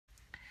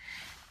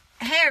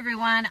Hey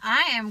everyone,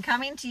 I am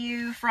coming to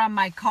you from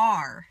my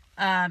car,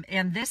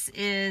 and this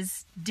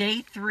is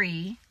day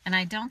 3, and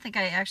I don't think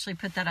I actually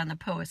put that on the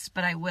post,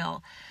 but I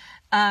will.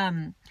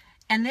 And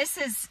this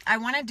is, I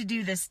wanted to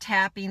do this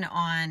tapping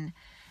on,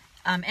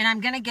 and I'm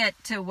going to get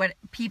to what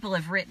people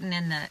have written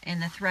in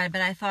the thread,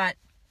 but I thought,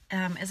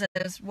 as I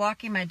was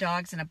walking my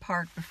dogs in a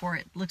park before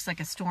it looks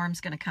like a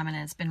storm's going to come in,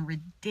 and it's been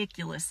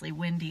ridiculously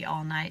windy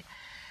all night,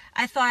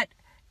 I thought,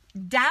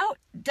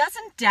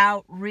 doesn't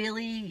doubt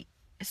really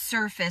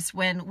surface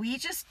when we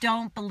just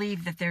don't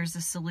believe that there's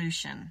a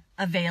solution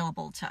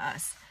available to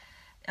us.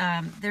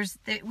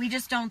 We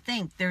just don't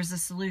think there's a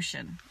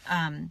solution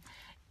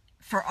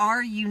for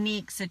our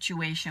unique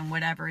situation,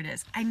 whatever it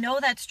is. I know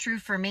that's true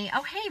for me.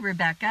 Oh, hey,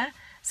 Rebecca.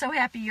 So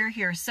happy you're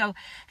here. So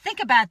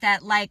think about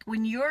that. Like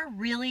when you're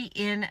really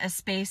in a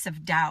space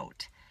of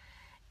doubt,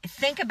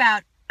 think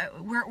about,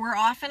 we're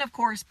often, of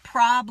course,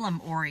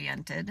 problem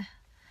oriented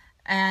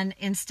and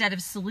instead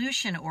of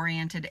solution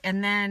oriented.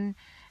 And then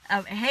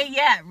hey,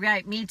 yeah,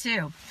 right, me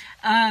too.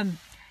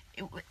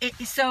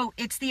 So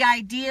it's the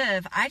idea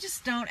of, I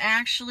just don't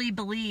actually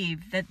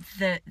believe that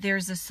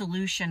there's a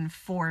solution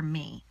for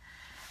me.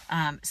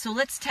 So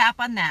let's tap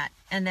on that,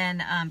 and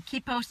then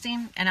keep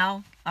posting, and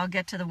I'll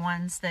get to the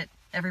ones that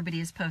everybody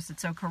has posted.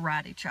 So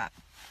karate chop.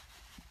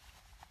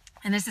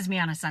 And this is me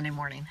on a Sunday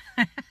morning.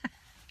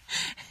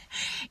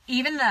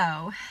 Even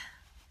though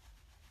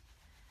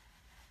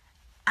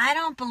I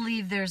don't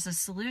believe there's a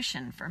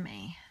solution for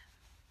me,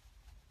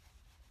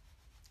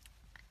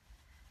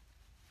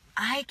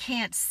 I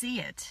can't see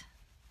it.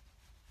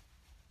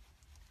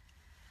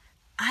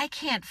 I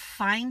can't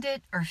find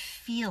it or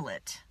feel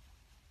it.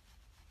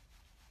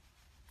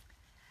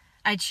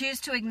 I choose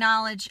to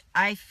acknowledge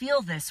I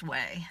feel this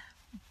way.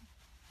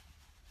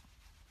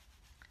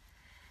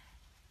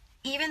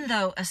 Even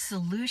though a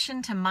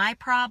solution to my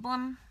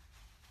problem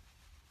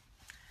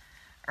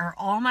or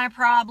all my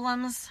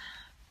problems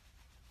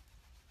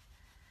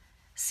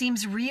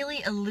seems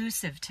really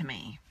elusive to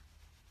me.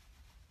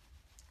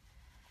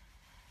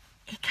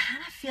 It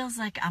kind of feels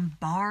like I'm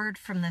barred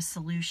from the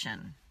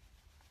solution.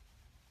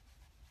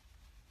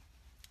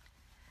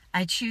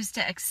 I choose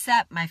to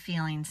accept my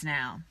feelings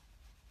now.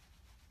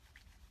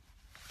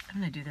 I'm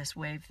going to do this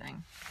wave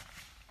thing.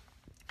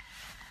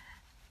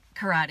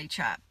 Karate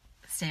chop.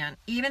 Stand.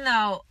 Even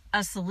though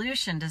a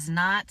solution does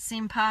not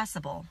seem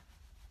possible.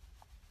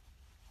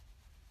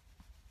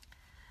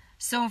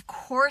 So of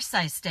course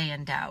I stay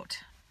in doubt.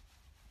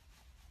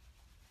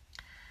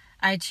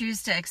 I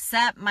choose to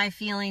accept my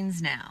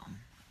feelings now.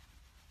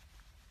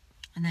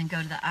 And then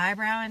go to the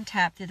eyebrow and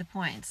tap through the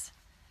points.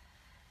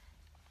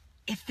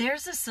 If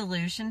there's a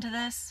solution to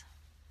this,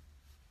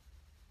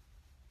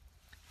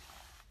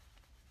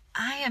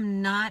 I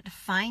am not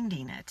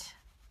finding it.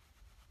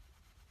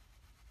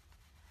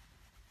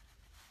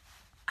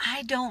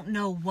 I don't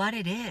know what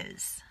it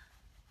is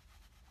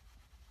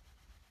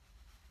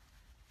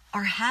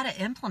or how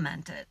to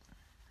implement it.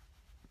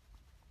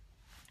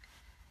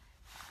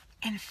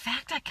 In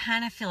fact, I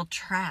kind of feel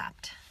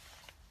trapped.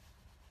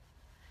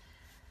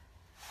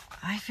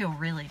 I feel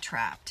really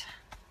trapped.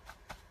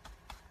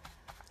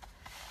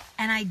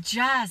 And I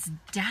just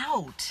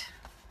doubt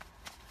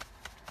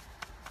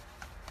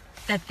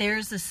that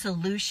there's a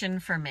solution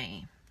for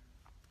me.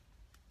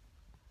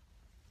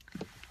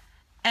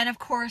 And of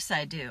course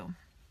I do.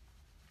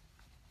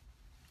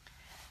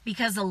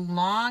 Because a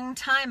long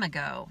time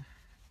ago,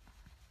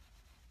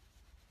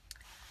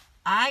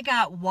 I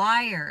got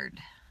wired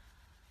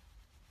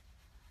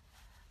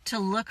to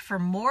look for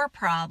more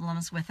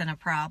problems within a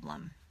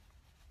problem.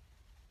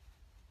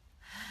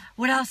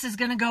 What else is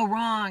going to go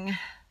wrong?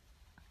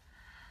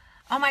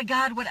 Oh my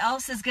God, what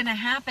else is going to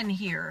happen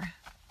here?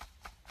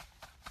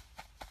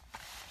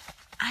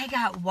 I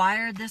got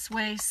wired this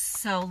way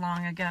so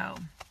long ago.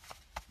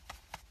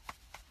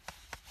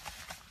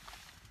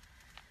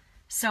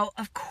 So,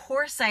 of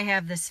course, I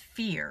have this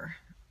fear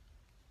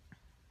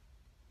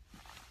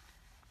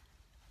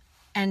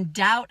and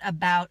doubt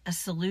about a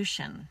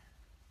solution.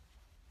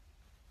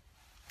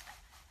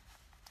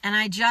 And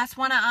I just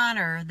want to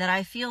honor that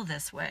I feel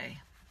this way.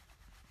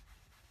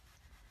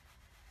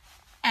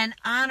 And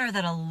honor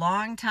that a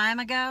long time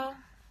ago,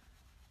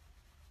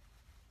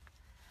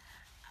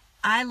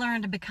 I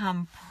learned to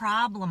become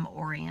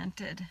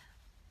problem-oriented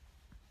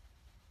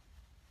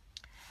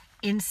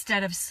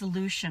instead of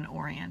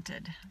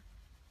solution-oriented.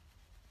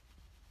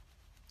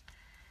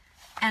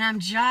 And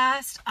I'm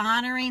just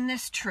honoring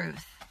this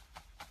truth.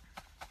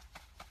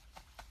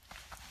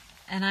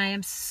 And I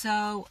am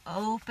so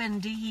open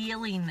to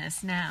healing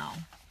this now.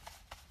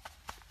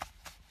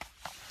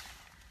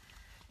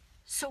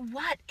 So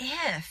what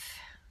if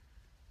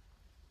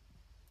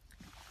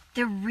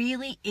there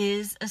really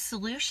is a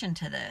solution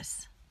to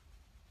this?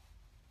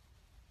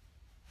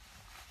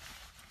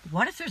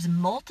 What if there's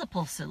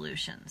multiple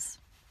solutions?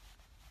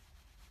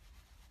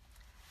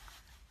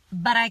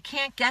 But I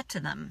can't get to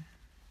them.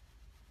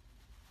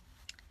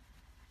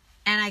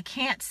 And I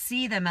can't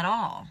see them at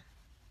all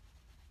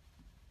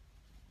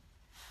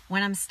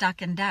when I'm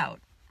stuck in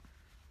doubt.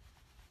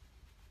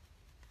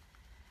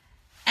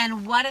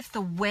 And what if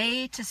the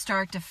way to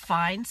start to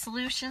find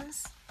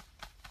solutions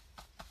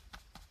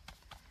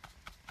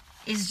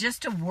is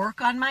just to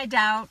work on my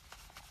doubt,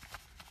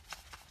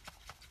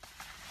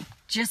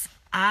 just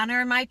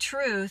honor my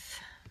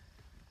truth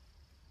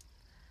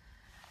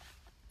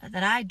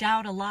that I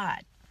doubt a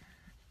lot?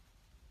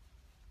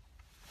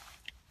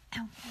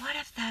 And what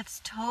if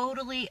that's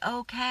totally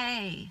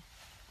okay?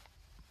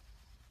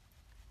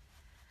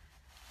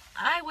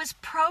 I was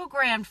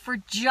programmed for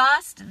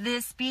just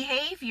this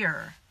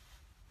behavior.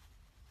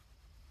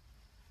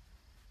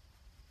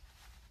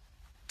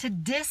 To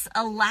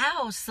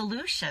disallow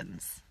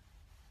solutions.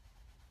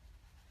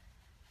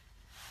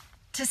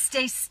 To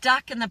stay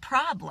stuck in the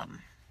problem.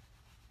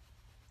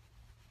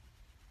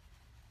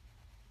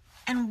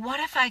 And what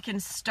if I can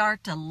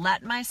start to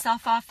let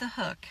myself off the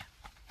hook?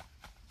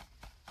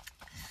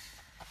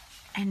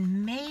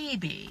 And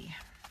maybe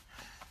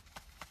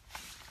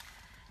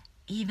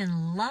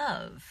even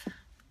love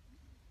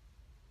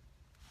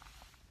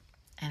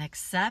and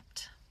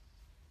accept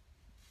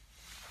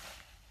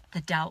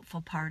the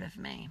doubtful part of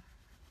me.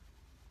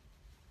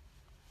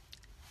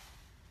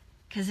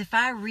 Because if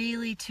I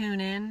really tune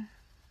in,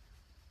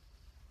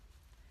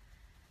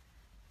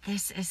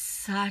 this is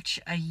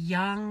such a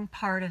young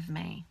part of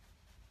me.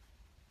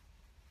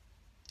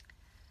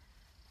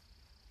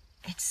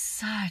 It's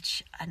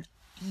such a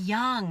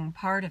young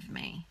part of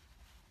me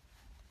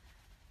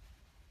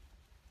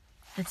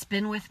that's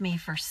been with me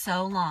for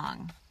so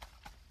long.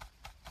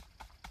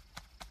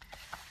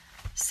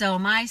 So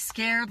my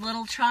scared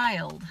little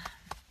child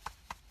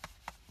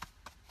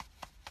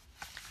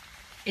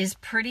is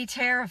pretty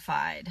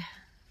terrified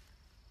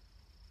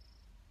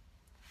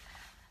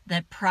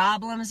that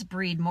problems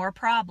breed more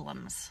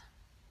problems.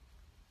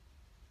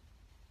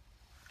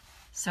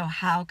 So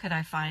how could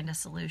I find a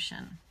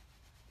solution?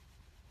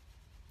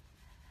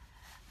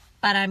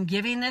 But I'm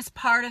giving this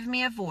part of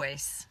me a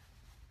voice.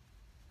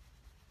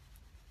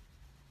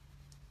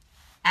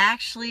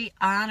 Actually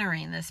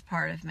honoring this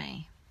part of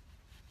me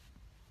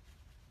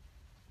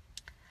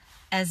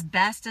as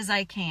best as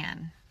I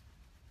can.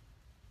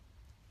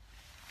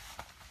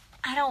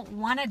 I don't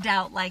want to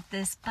doubt like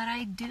this, but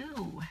I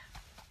do.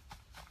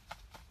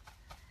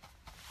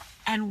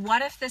 And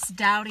what if this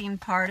doubting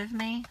part of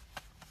me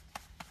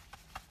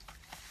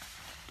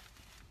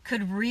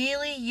could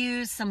really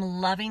use some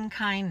loving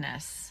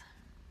kindness?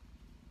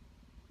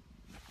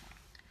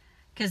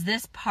 Because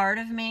this part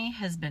of me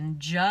has been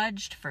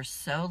judged for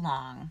so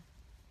long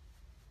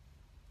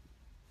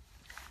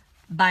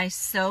by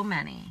so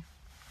many,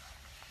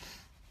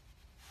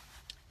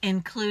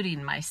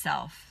 including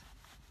myself.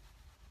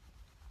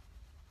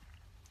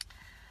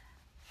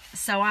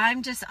 So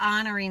I'm just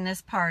honoring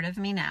this part of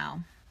me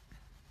now.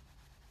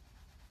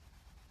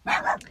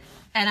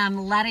 And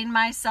I'm letting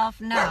myself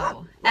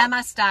know,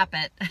 Emma, stop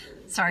it.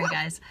 Sorry,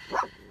 guys.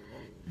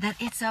 That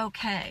it's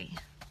okay.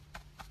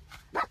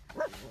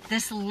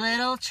 This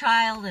little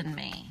child in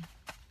me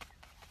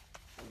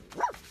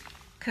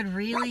could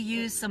really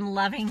use some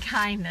loving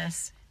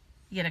kindness.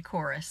 Get a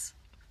chorus.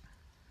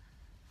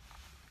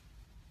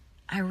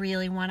 I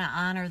really want to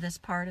honor this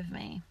part of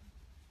me.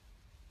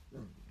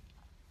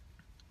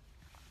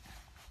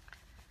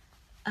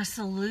 A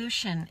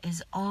solution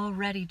is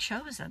already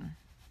chosen.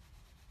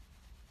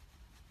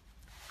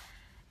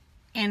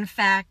 In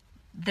fact,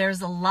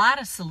 there's a lot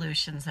of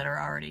solutions that are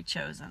already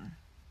chosen.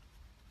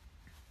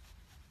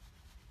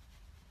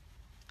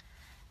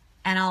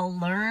 And I'll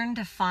learn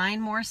to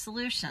find more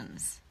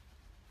solutions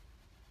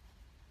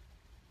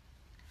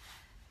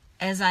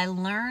as I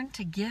learn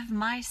to give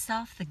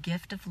myself the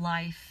gift of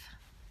life,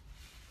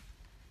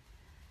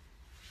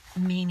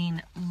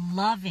 meaning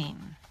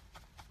loving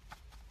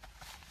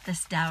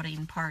this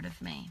doubting part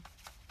of me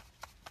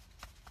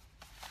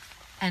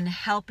and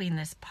helping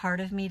this part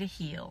of me to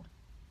heal.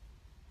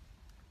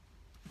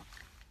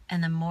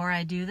 And the more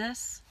I do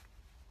this,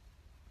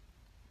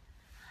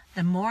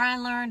 the more I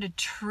learn to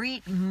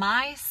treat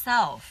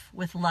myself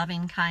with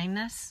loving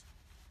kindness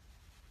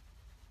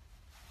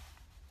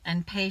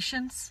and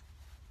patience,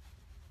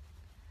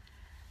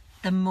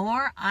 the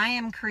more I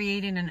am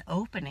creating an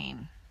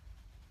opening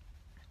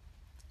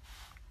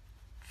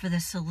for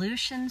the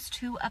solutions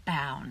to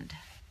abound,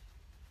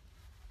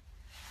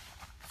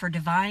 for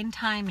divine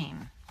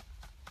timing,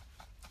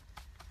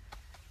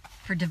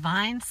 for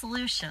divine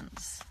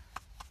solutions.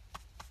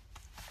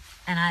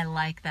 And I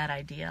like that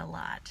idea a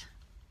lot.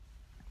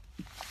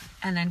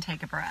 And then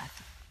take a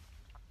breath.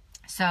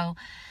 So,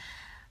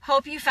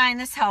 hope you find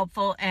this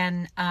helpful.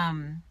 And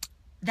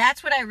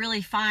that's what I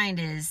really find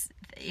is,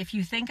 if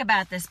you think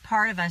about this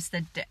part of us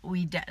that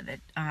we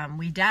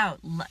doubt,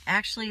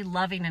 actually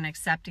loving and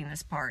accepting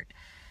this part,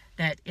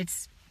 that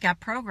it's got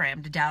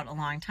programmed to doubt a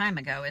long time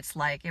ago. It's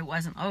like it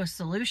wasn't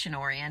solution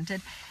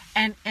oriented,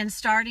 and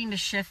starting to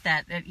shift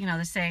that.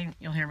 The saying,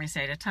 you'll hear me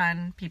say it a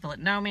ton. People that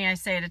know me, I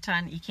say it a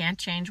ton. You can't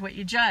change what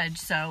you judge.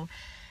 So,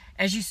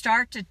 as you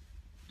start to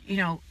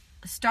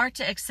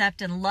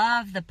accept and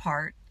love the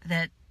part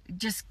that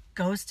just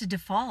goes to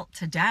default,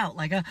 to doubt.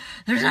 Like,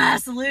 there's not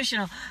a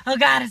solution. Oh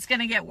God, it's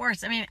going to get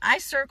worse. I mean, I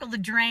circle the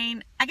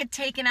drain. I get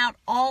taken out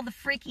all the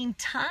freaking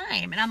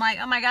time. And I'm like,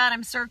 oh my God,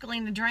 I'm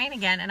circling the drain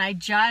again. And I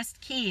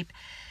just keep,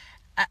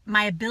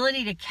 my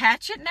ability to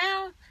catch it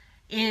now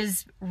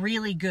is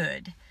really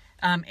good.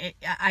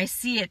 I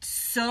see it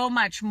so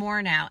much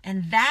more now.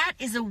 And that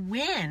is a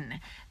win.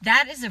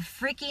 That is a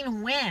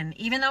freaking win.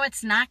 Even though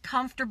it's not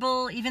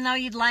comfortable, even though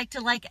you'd like to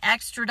like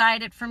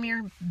extradite it from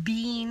your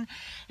being,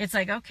 it's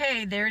like,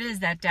 okay, there it is,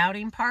 that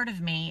doubting part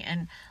of me,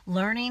 and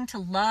learning to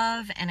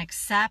love and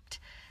accept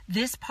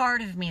this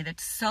part of me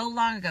that's so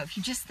long ago. If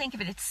you just think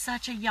of it, it's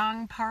such a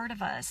young part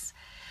of us.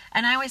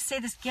 And I always say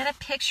this, get a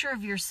picture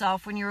of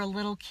yourself when you're a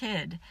little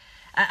kid.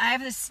 I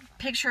have this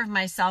picture of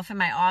myself in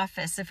my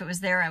office. If it was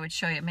there, I would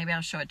show you. Maybe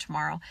I'll show it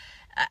tomorrow.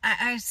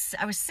 I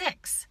was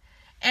 6.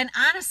 And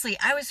honestly,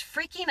 I was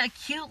freaking a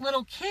cute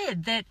little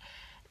kid that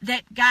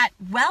got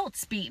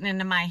welts beaten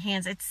into my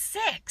hands at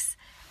 6.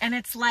 And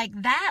it's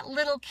like that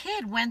little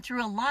kid went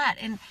through a lot.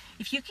 And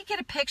if you could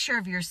get a picture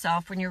of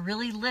yourself when you're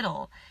really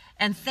little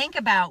and think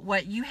about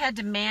what you had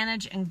to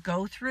manage and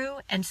go through,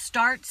 and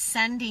start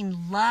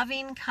sending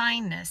loving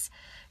kindness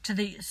to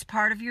this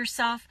part of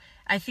yourself,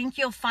 I think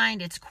you'll find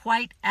it's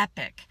quite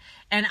epic.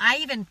 And I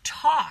even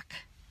talk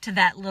to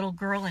that little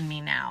girl in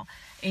me now,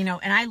 and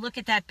I look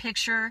at that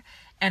picture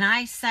and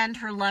I send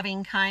her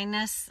loving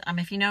kindness.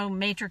 If you know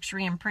matrix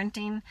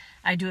re-imprinting,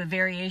 I do a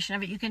variation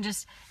of it. You can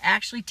just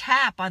actually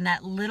tap on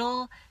that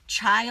little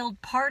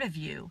child part of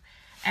you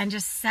and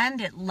just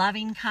send it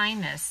loving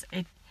kindness.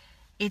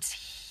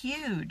 It's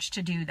huge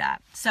to do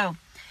that. So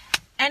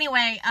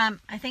anyway,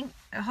 I think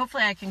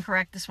hopefully I can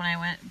correct this when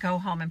I go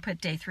home and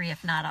put day 3.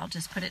 If not, I'll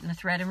just put it in the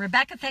thread. And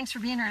Rebecca, thanks for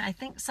being here. And I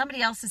think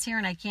somebody else is here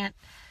and I can't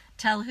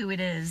tell who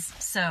it is.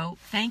 So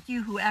thank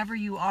you, whoever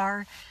you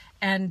are.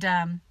 And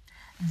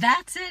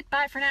that's it.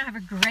 Bye for now. Have a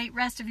great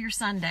rest of your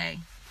Sunday.